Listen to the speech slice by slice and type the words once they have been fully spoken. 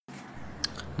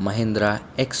Mahindra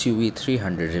XUV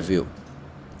 300 review.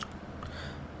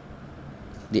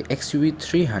 The XUV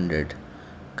 300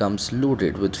 comes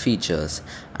loaded with features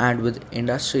and with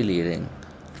industry leading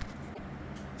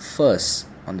first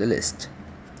on the list.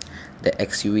 The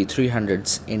XUV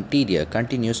 300's interior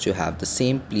continues to have the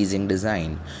same pleasing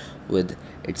design with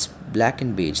its black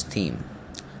and beige theme.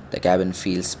 The cabin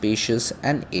feels spacious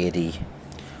and airy,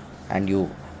 and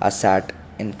you are sat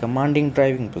in commanding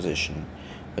driving position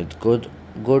with good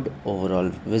overall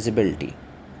visibility.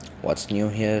 What's new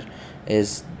here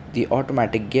is the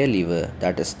automatic gear lever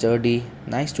that is sturdy,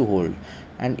 nice to hold,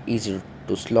 and easy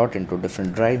to slot into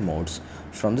different drive modes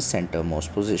from the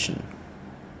centermost position.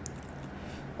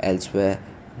 Elsewhere,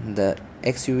 the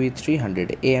XUV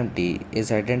 300 AMT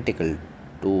is identical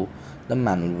to the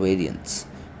manual variants.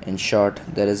 In short,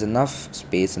 there is enough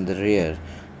space in the rear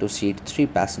to seat 3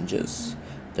 passengers.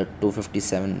 The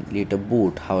 257-liter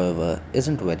boot, however,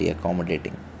 isn't very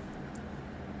accommodating.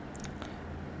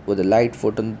 With a light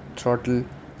foot on the throttle,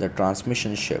 the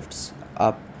transmission shifts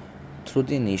up through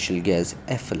the initial gears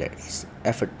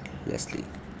effortlessly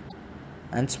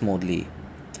and smoothly.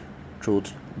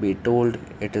 Truth be told,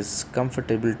 it is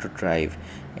comfortable to drive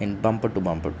in bumper to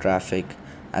bumper traffic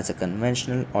as a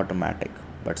conventional automatic,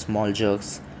 but small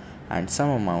jerks and some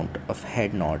amount of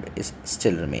head nod is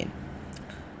still remain.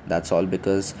 That's all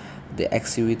because the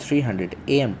XUV 300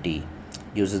 AMT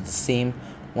uses the same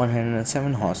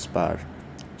 107 horsepower,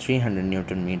 300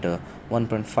 Newton meter,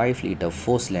 1.5 liter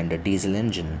 4-cylinder diesel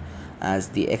engine as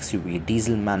the XUV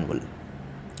diesel manual.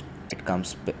 It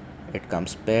comes it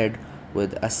comes paired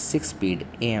with a 6-speed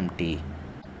AMT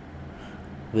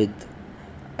with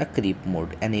a creep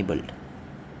mode enabled.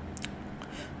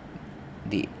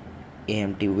 The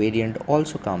AMT variant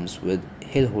also comes with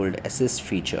hill hold assist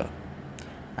feature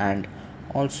and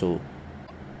also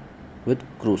with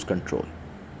cruise control.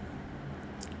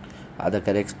 Other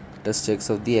characteristics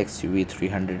of the XUV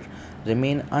 300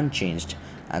 remain unchanged,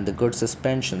 and the good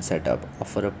suspension setup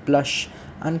offer a plush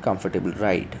and comfortable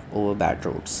ride over bad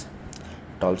roads.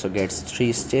 It also gets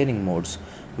 3 steering modes,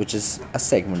 which is a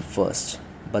segment first,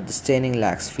 but the steering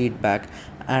lacks feedback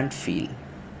and feel.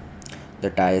 The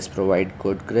tires provide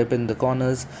good grip in the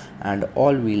corners, and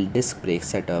all-wheel disc brake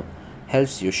setup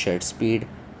helps you shed speed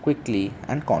quickly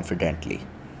and confidently.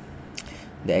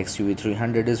 The XUV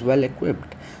 300 is well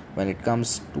equipped when it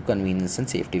comes to convenience and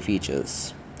safety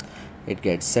features. It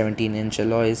gets 17-inch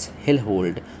alloys, hill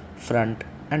hold, front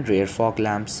and rear fog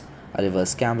lamps, a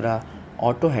reverse camera,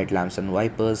 auto headlamps and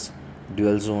wipers,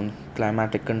 dual zone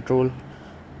climatic control,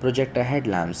 projector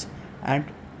headlamps, and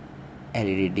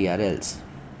LED DRLs.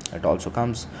 It also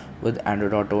comes with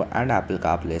Android Auto and Apple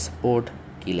CarPlay support,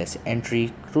 keyless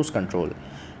entry, cruise control,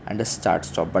 and a start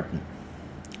stop button.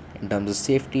 In terms of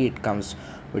safety, it comes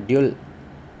with dual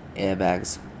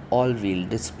airbags, all wheel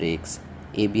disc brakes,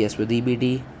 ABS with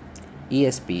EBD,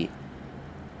 ESP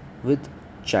with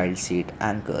child seat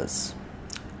anchors.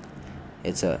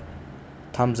 It's a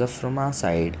thumbs up from our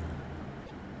side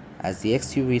as the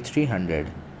XUV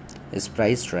 300 is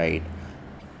priced right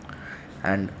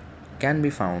and can be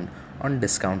found on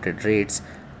discounted rates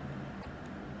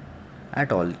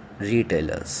at all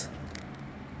retailers.